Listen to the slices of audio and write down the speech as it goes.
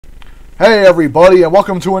Hey everybody, and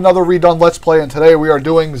welcome to another redone Let's Play, and today we are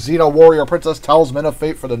doing Xena Warrior Princess Tailsman of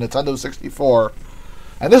Fate for the Nintendo 64.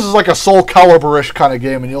 And this is like a Soul Calibur-ish kind of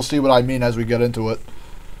game, and you'll see what I mean as we get into it.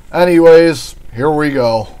 Anyways, here we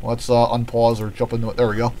go. Let's unpause or jump into it. There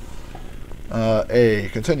we go.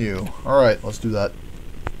 Continue. Alright, let's do that.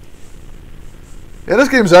 Yeah, this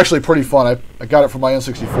game is actually pretty fun. I got it from my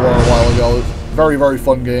N64 a while ago. It's a very, very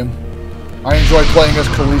fun game. I enjoy playing as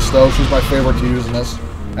Callisto. She's my favorite to use in this.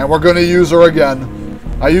 And we're going to use her again.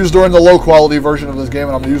 I used her in the low-quality version of this game,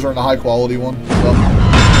 and I'm going to use her in the high-quality one. So,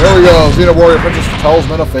 there we go. Xena Warrior Princess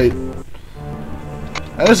Tailsman of Fate.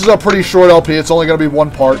 And this is a pretty short LP. It's only going to be one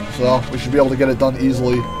part, so we should be able to get it done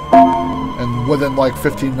easily. And within, like,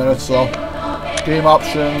 15 minutes, so. Game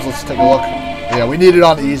options. Let's take a look. Yeah, we need it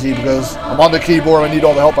on easy because I'm on the keyboard. I need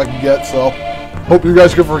all the help I can get, so. Hope you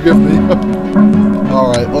guys can forgive me.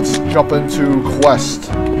 Alright, let's jump into Quest.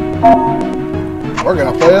 We're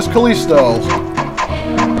gonna play as Callisto. Oops.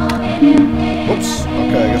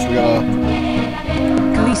 Okay, I guess we gotta...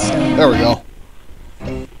 Callisto. There we go.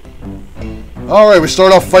 Alright, we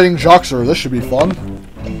start off fighting Joxer. This should be fun.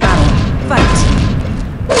 Battle. Fight.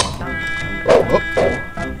 Oop.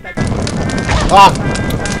 Ah!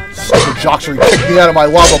 Stupid Joxer, he kicked me out of my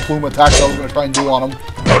lava plume attack that I was gonna try and do on him.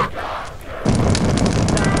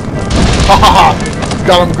 Ha ha ha!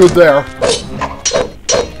 Got him good there.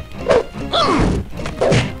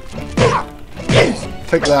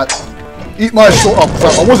 Take that. Eat my sword. Oh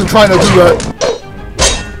crap, I wasn't trying to do that.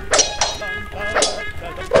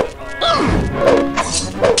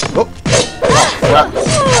 Oh, crap.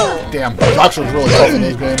 Damn, Joxer's really tough in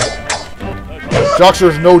this game.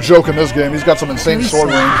 Joxer's no joke in this game. He's got some insane sword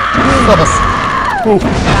range.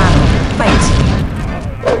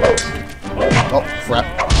 Oh, crap.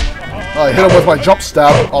 I hit him with my jump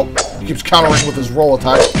stab. Oh, he keeps countering with his roll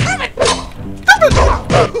attack.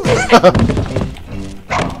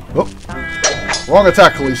 Oh. Wrong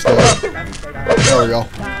attack, Callisto. There we go.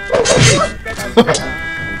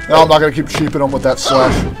 Now I'm not going to keep cheaping him with that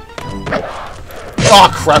slash. Ah,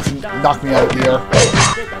 crap. She knocked me out of the air.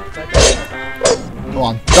 Come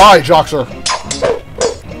on. Die, Joxer.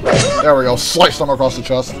 There we go. Sliced him across the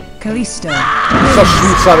chest. Callisto. Such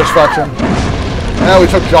sweet satisfaction. Now we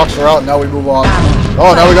took Joxer out, and now we move on.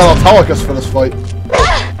 Oh, now we got Autolycus for this fight.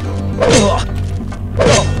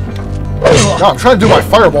 God, I'm trying to do my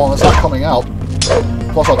fireball and it's not coming out.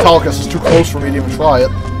 Plus, Autolycus is too close for me to even try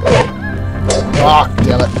it. Ah,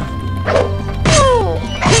 damn it.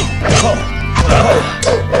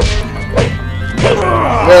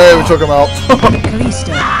 Yay, we took him out.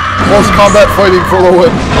 Close combat fighting for the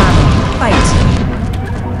win.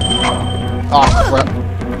 Ah, crap.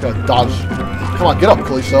 Gotta dodge. Come on, get up,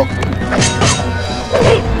 Callisto.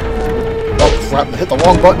 Oh, crap. I hit the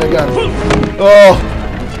wrong button again. Oh.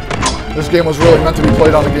 This game was really meant to be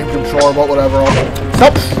played on the game controller, but whatever.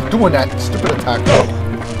 Stop doing that stupid attack.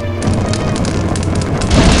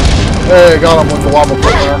 Hey, got him with the lava pit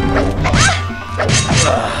there.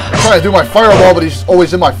 I'm trying to do my fireball, but he's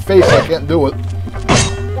always in my face. I can't do it.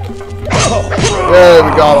 Yeah,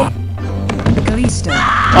 we got him. Callisto.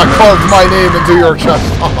 I carved my name into your chest.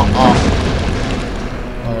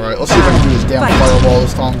 Alright, let's see if I can do this damn fireball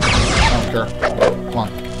this time. I don't care. Come on.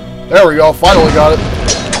 There we go. Finally got it.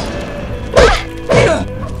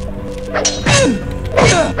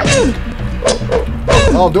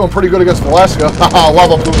 Oh, I'm doing pretty good against Velasca. Haha,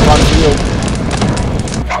 lava plume on his field.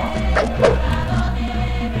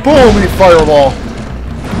 Boom, eat fireball.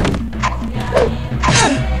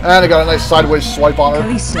 And I got a nice sideways swipe on her.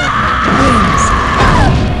 Callisto wins.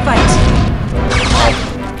 Fight.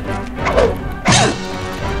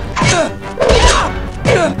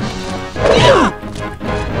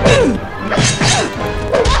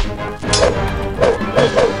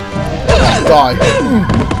 Die.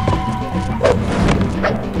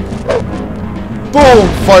 Boom!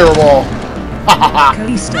 Fireball!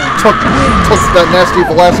 Callisto took that nasty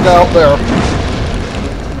Velasca out there.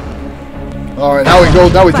 Alright, now we do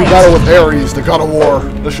battle with Ares, the god of war.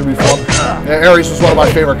 This should be fun. Yeah, Ares was one of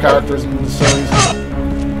my favorite characters in the series.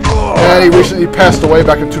 And he recently passed away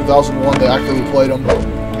back in 2001. They actually played him.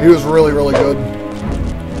 He was really, really good.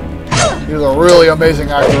 He was a really amazing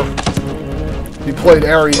actor. He played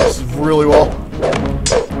Ares really well.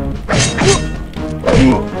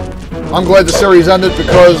 I'm glad the series ended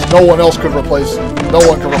because no one could replace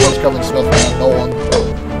Kevin Smith, man. No one.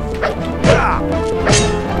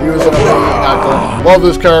 He was an amazing actor. Love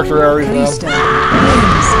this character, Ares, man.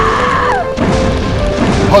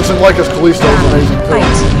 Hudson Lake as Callisto is amazing, too.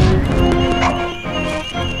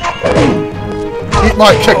 Eat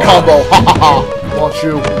my kick combo. Ha ha ha. Want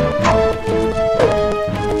you.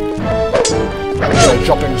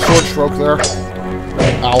 jumping sword stroke there.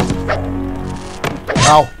 Ow.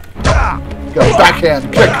 Ow. Got a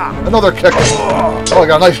backhand kick. Another kick. Oh, I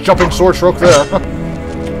got a nice jumping sword stroke there.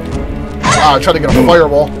 I tried to get a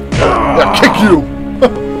fireball. Yeah, kick you.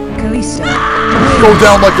 Callisto. Go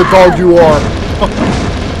down like the dog you are.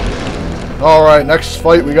 Alright, next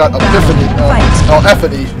fight we got Epiphany. Oh,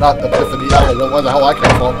 Epiphany, not Epiphany. I don't know where the hell I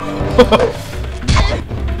came from.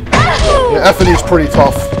 Yeah, Epiphany's pretty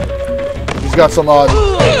tough. He's got some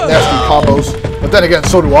nasty combos. But then again,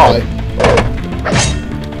 so do I.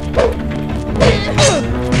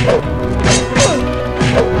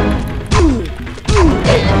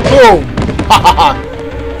 Boom!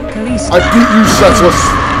 I beat you senseless,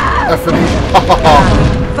 Epiphany.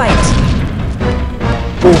 Fight.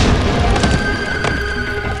 Boom.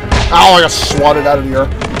 Ow, I got swatted out of the air.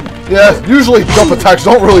 Yeah, usually jump attacks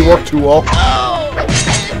don't really work too well. Ow.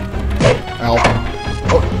 Oh.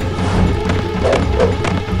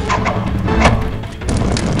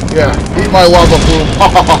 Yeah, eat my lava plume.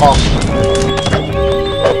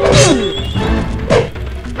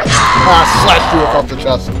 Slashed you across the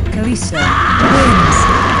chest. Callisto wins.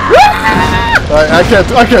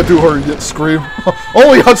 I can't do her yet scream.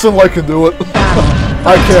 Only Hudson Light can do it.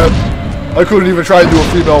 I can't. I couldn't even try to do a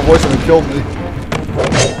female voice and it killed me.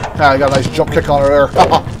 I got a nice jump kick on her there.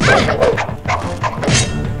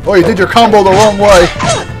 Oh, you did your combo the wrong way.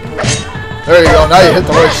 There you go. Now you hit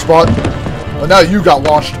the right spot. But now you got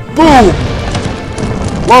launched. Boom!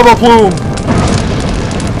 Lava plume!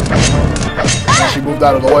 She moved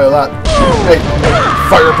out of the way of that. Hey,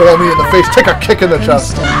 fireball me in the face. Take a kick in the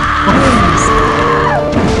chest.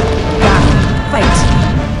 Fight.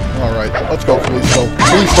 Alright, let's go, Callisto.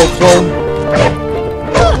 Callisto clone.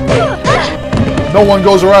 No one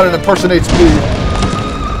goes around and impersonates me.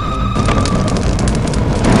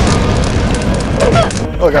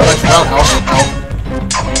 Oh, I got a nice roundhouse. Ow.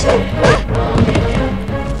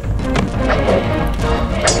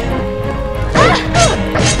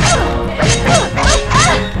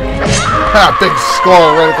 Ha! Big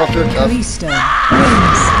scar right across your chest. Callisto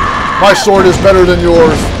wins. My sword is better than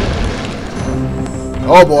yours.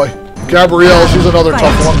 Oh boy. Gabrielle, she's another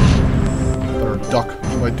tough one. Better duck.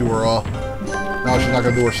 She might do her, no, she's not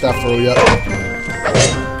gonna do her staff throw yet.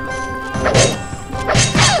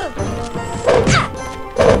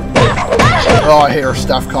 Oh, I hate her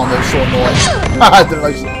staff combo, it's so annoying. I did a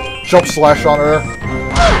nice jump slash on her.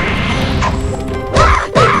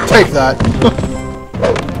 Take that.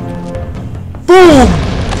 Boom!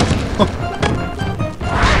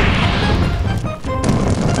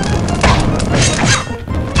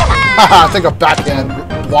 Haha, take a backhand,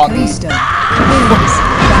 blondie. Callisto wins.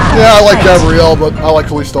 Yeah, I like Gabrielle, but I like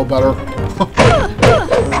Callisto better.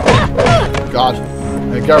 God.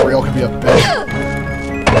 Hey, Gabrielle can be a bitch.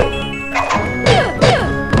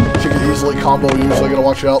 She can easily combo you, so I gotta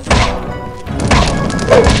watch out.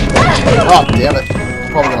 Oh, damn it.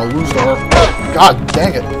 I'm probably gonna lose to her. God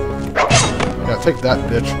dang it. Yeah, take that,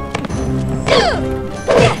 bitch.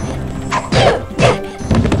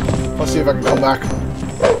 Let's see if I can come back.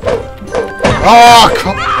 Oh,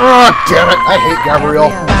 damn it. I hate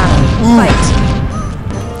Gabrielle. Fight.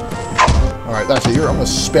 Alright, that's it. I'm gonna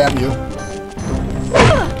spam you.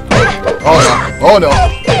 Oh no. Oh no.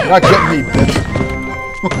 You're not getting me, bitch.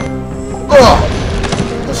 Ugh.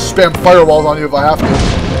 I'm gonna spam fireballs on you if I have to.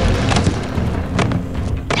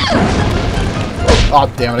 Oh,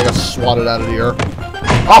 damn it. I got swatted out of the air.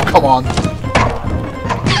 Oh, come on.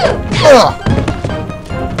 Ugh.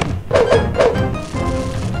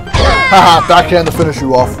 Haha, backhand to finish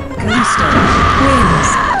you off. Callisto wins.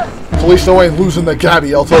 Callisto ain't losing to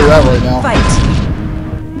Gabby, I'll tell you that right now. Fight.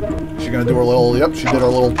 She's gonna do her little, yep, she did her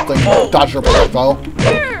little thing, dodge her projectile.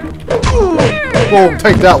 Boom,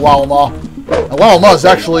 take that, Walma. And Walma is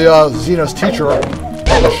actually Xena's teacher on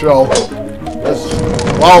the show.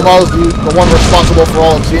 Walma is the one responsible for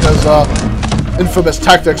all of Xena's infamous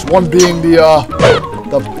tactics, one being the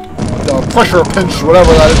pressure pinch,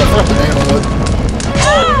 whatever that is, I forgot the name of it.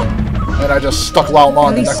 And I just stuck Lao Ma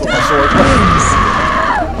in the neck with my sword.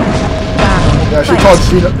 Yeah, she taught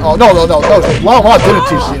Xena. Oh, no. Lao Ma didn't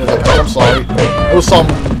teach Xena that pinch, I'm sorry. It was some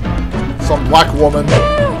black woman.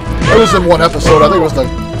 It was in one episode. I think it was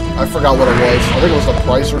I forgot what it was. I think it was the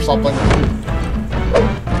Price or something.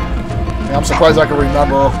 Yeah, I'm surprised I can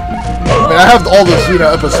remember. I mean, I have all the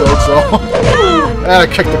Xena episodes, so. And I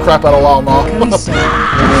kicked the crap out of Lao Ma.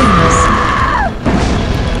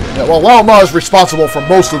 Yeah, well, Lao Ma is responsible for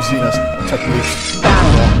most of Xena's techniques.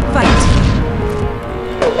 Fight.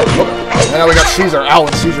 And now we got Caesar. Ow,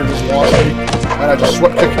 and Caesar just launched me. And I just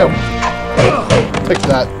sweat kick him. Take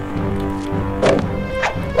that.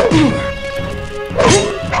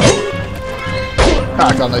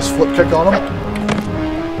 got a nice flip kick on him.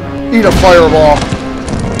 Eat a fireball.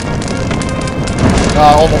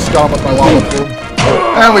 Almost got him with my lava plume.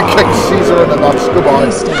 And we kicked Caesar in the nuts.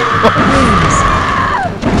 Goodbye.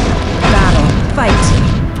 Battle. Fight.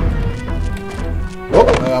 Oh,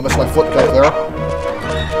 I missed my flip kick there.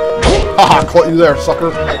 Haha, caught you there,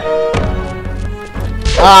 sucker.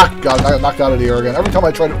 Ah, God, I got knocked out of the air again. Every time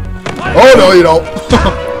I try to... Oh, no, you don't.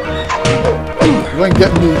 You ain't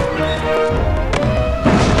getting me.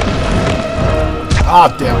 Ah,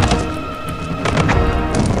 damn.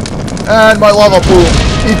 And my lava pool.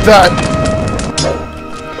 Eat that.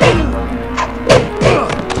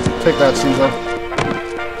 Take that, Caesar.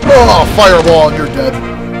 Oh, fireball, and you're dead.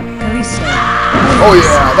 Callisto. Oh,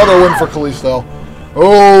 yeah, another win for Callisto.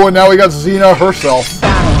 Oh, and now we got Xena herself.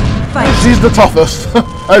 Battle. Fight. She's the toughest,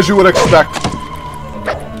 as you would expect.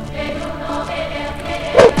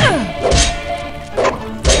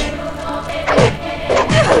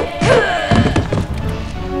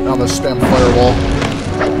 Now I'm gonna spam fireball.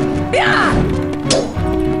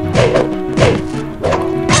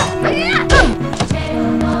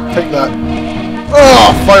 Take that.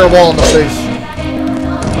 Oh, fireball in the face.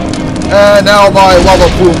 And now my lava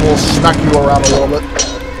plume will smack you around a little bit.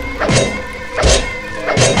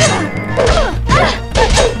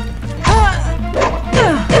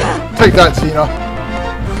 Take that, Xena.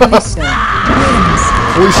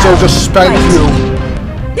 Callisto just spanked you.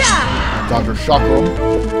 Dodger chakra.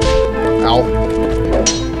 Ow.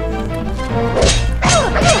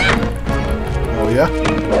 Oh yeah?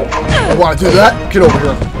 You wanna do that? Get over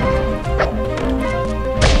here.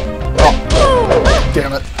 Oh.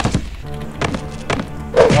 Damn it.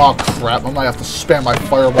 Oh crap, I might have to spam my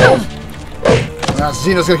fireballs. Now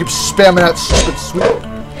Xena's gonna keep spamming that stupid sweet.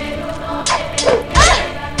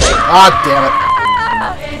 Ah, damn it.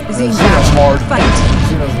 Xena's hard.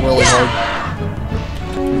 Xena's really hard.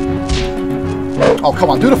 Oh, come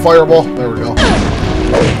on, do the fireball. There we go.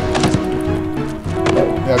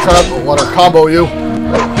 Yeah, try not to let her combo you.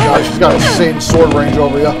 God, she's got insane sword range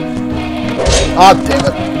over you. Ah, damn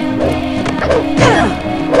it.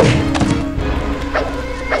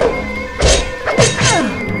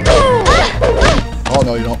 Oh,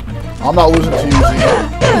 no, you don't. I'm not losing to you, Xena.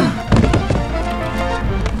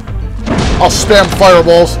 I'll spam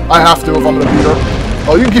fireballs. I have to if I'm going to beat her.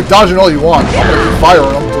 Oh, you can keep dodging all you want. I'm going to keep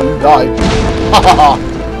firing them until you die. Ha ha ha.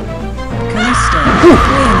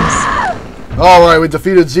 Alright, we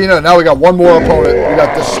defeated Xena, and now we got one more opponent. We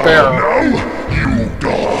got Despair.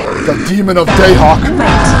 The Demon of Dayhawk.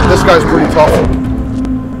 This guy's pretty tough.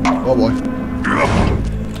 Oh boy.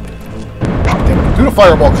 Do the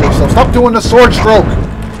fireball, Callisto. Stop doing the sword stroke.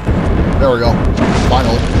 There we go.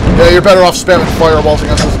 Finally. Yeah, you're better off spamming fireballs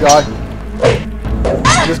against this guy.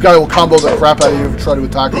 This guy will combo the crap out of you if you try to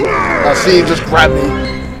attack him. Now see, he just grabbed me.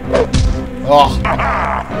 Oh.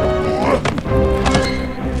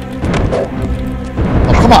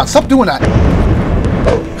 Oh, come on, stop doing that.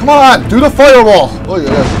 Come on, do the fireball. Look at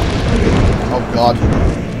this. Oh, God.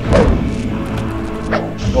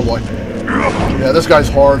 Oh, boy. Yeah, this guy's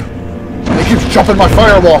hard. And he keeps jumping my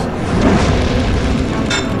fireball.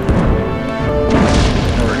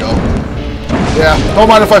 There we go. Yeah, don't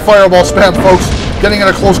mind if I fireball spam, folks. Getting in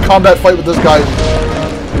a close combat fight with this guy,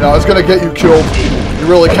 you know, it's gonna get you killed. You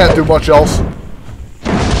really can't do much else.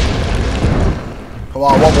 Come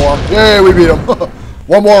on, one more. Yay, we beat him.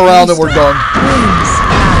 One more round and we're done.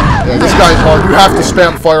 Yeah, this guy's hard. You have to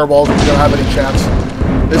spam fireballs if you're gonna have any chance.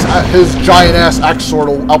 His giant-ass axe sword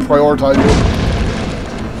will out-prioritize you.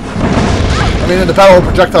 I mean, in the battle of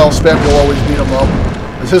projectile spam, you'll always beat him, though.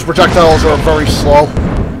 Because his projectiles are very slow.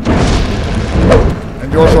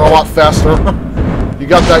 And yours are a lot faster. You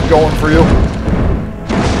got that going for you.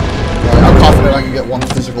 Right, I'm confident I can get one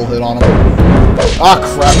physical hit on him. Ah,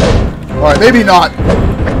 crap. Alright, maybe not.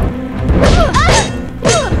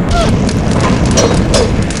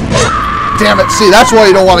 Damn it. See, that's why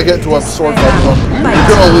you don't want to get into a sword fight with him. You're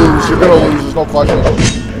gonna lose. You're gonna lose. There's no question.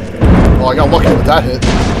 Well, I got lucky with that hit.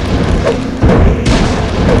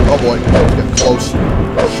 Oh, boy. It's getting close.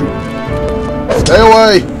 Shoot. Stay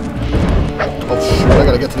away. Oh, shoot. I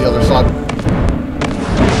gotta get to the other side.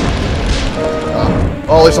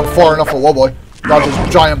 Oh, at least I'm far enough. Oh boy. Dodge this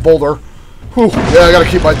giant boulder. Whew. Yeah, I gotta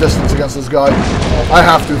keep my distance against this guy. I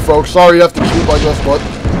have to, folks. Sorry you have to cheat like this, but...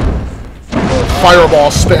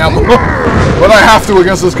 fireball spam. But I have to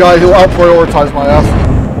against this guy. He'll out-prioritize my ass.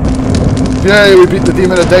 Yay, we beat the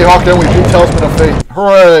Demon of Dayhawk and we beat Tailsman of Fate.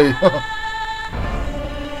 Hooray!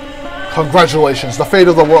 Congratulations. The fate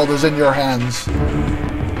of the world is in your hands.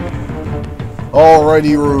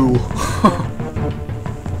 Alrighty, Roo.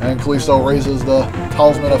 And Callisto raises the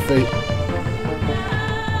Talisman of Fate.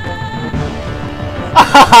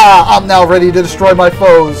 Haha! I'm now ready to destroy my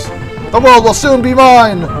foes. The world will soon be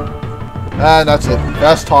mine. And that's it.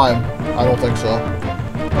 Fast time. I don't think so.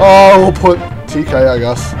 Oh, we'll put TK, I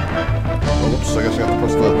guess. Oh, oops, I guess I have to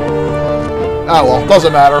push the... Ah, well,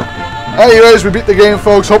 doesn't matter. Anyways, we beat the game,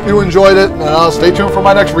 folks. Hope you enjoyed it. And stay tuned for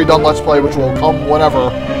my next redone Let's Play, which will come whenever.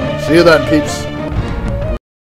 See you then, peeps.